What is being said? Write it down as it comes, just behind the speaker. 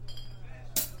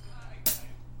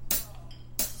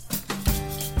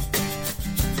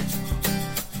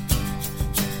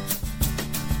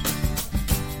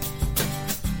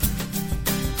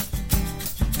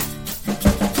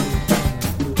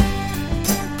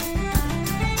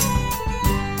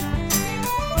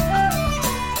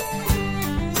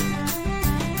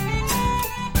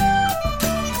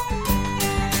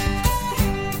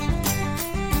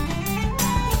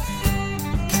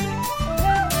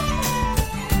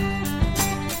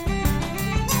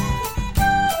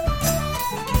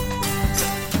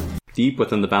Deep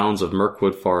within the bounds of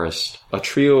Mirkwood Forest, a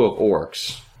trio of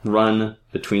orcs run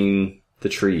between the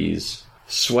trees.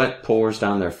 Sweat pours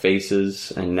down their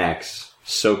faces and necks,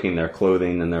 soaking their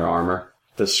clothing and their armor.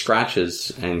 The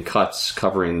scratches and cuts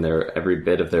covering every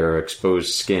bit of their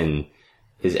exposed skin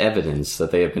is evidence that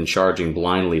they have been charging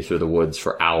blindly through the woods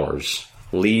for hours.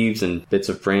 Leaves and bits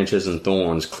of branches and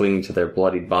thorns cling to their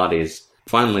bloodied bodies.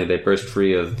 Finally, they burst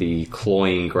free of the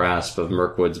cloying grasp of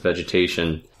Mirkwood's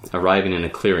vegetation, arriving in a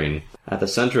clearing. At the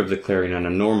center of the clearing, an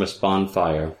enormous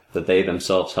bonfire that they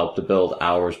themselves helped to build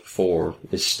hours before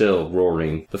is still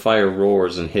roaring. The fire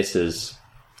roars and hisses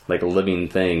like a living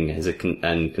thing as it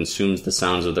and consumes the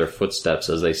sounds of their footsteps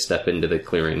as they step into the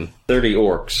clearing. 30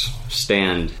 orcs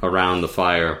stand around the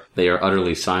fire. They are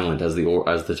utterly silent as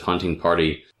the hunting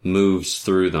party moves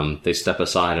through them. They step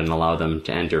aside and allow them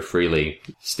to enter freely.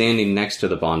 Standing next to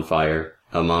the bonfire,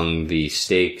 among the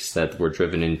stakes that were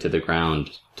driven into the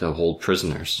ground to hold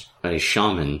prisoners, a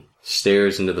shaman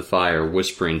stares into the fire,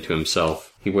 whispering to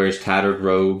himself. He wears tattered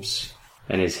robes,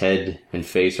 and his head and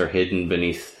face are hidden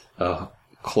beneath a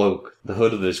cloak. The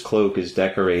hood of his cloak is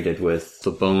decorated with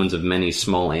the bones of many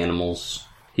small animals.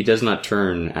 He does not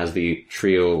turn as the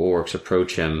trio of orcs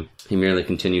approach him. He merely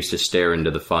continues to stare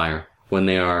into the fire. When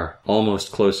they are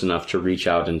almost close enough to reach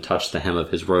out and touch the hem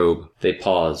of his robe, they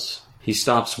pause. He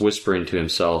stops whispering to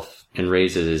himself and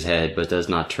raises his head, but does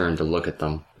not turn to look at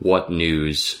them. What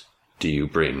news do you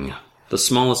bring? The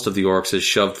smallest of the orcs is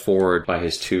shoved forward by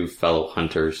his two fellow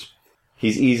hunters.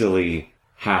 He's easily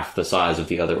half the size of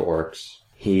the other orcs.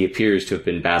 He appears to have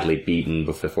been badly beaten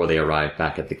before they arrived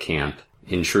back at the camp.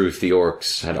 In truth, the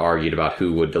orcs had argued about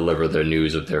who would deliver the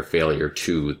news of their failure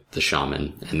to the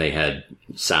shaman, and they had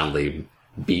soundly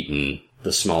beaten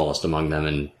the smallest among them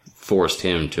and forced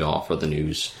him to offer the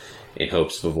news in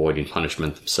hopes of avoiding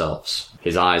punishment themselves.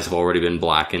 His eyes have already been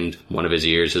blackened, one of his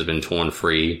ears has been torn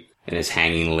free, and is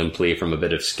hanging limply from a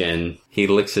bit of skin. He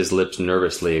licks his lips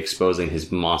nervously, exposing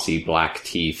his mossy black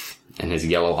teeth, and his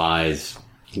yellow eyes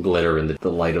glitter in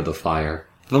the light of the fire.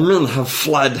 The men have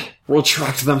fled. We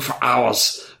tracked them for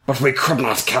hours, but we could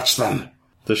not catch them.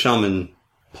 The shaman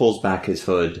pulls back his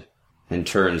hood and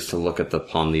turns to look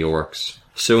upon the orcs.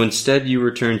 So instead you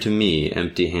return to me,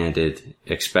 empty-handed,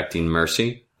 expecting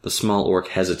mercy? The small orc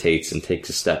hesitates and takes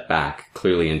a step back,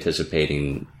 clearly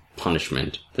anticipating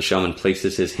punishment. The shaman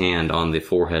places his hand on the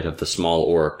forehead of the small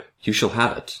orc. You shall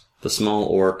have it. The small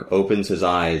orc opens his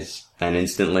eyes. An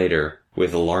instant later,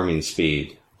 with alarming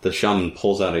speed, the shaman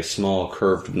pulls out a small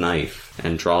curved knife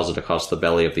and draws it across the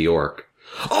belly of the orc.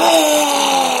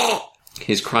 Oh!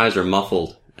 His cries are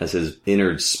muffled as his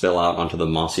innards spill out onto the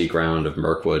mossy ground of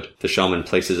Mirkwood. The shaman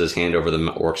places his hand over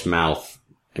the orc's mouth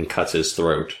and cuts his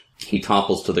throat. He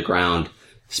topples to the ground,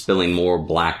 spilling more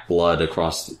black blood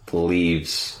across the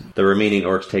leaves. The remaining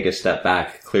orcs take a step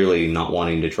back, clearly not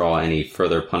wanting to draw any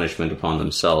further punishment upon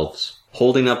themselves.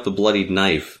 Holding up the bloodied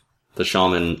knife, the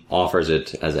shaman offers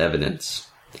it as evidence.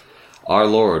 Our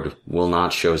Lord will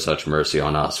not show such mercy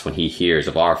on us when he hears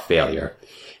of our failure.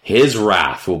 His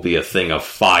wrath will be a thing of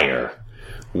fire.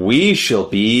 We shall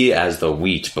be as the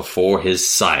wheat before his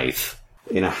scythe.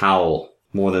 In a howl,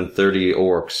 more than 30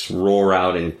 orcs roar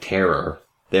out in terror.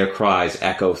 Their cries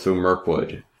echo through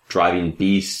Mirkwood, driving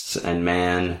beasts and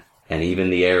man, and even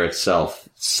the air itself,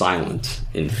 silent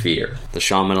in fear. The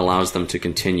shaman allows them to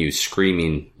continue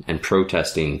screaming and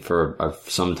protesting for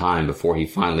some time before he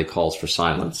finally calls for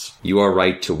silence. You are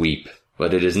right to weep,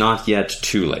 but it is not yet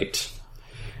too late.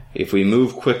 If we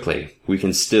move quickly, we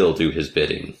can still do his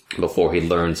bidding before he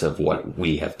learns of what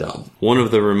we have done. One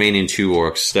of the remaining 2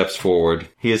 orcs steps forward.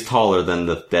 He is taller than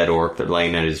the dead orc that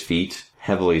laying at his feet,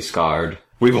 heavily scarred.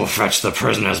 We will fetch the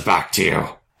prisoners back to you.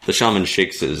 The shaman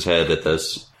shakes his head at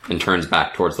this and turns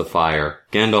back towards the fire.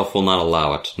 Gandalf will not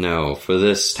allow it. No, for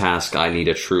this task I need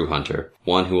a true hunter,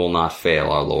 one who will not fail,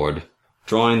 our lord.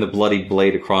 Drawing the bloodied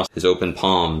blade across his open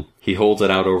palm, he holds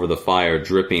it out over the fire,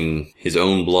 dripping his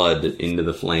own blood into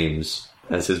the flames.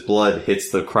 As his blood hits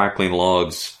the crackling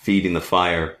logs feeding the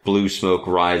fire, blue smoke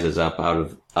rises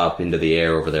up into the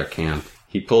air over their camp.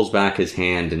 He pulls back his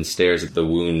hand and stares at the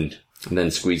wound, and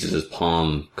then squeezes his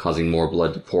palm, causing more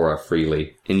blood to pour out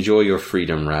freely. Enjoy your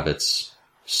freedom, rabbits.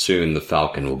 Soon the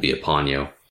falcon will be upon you.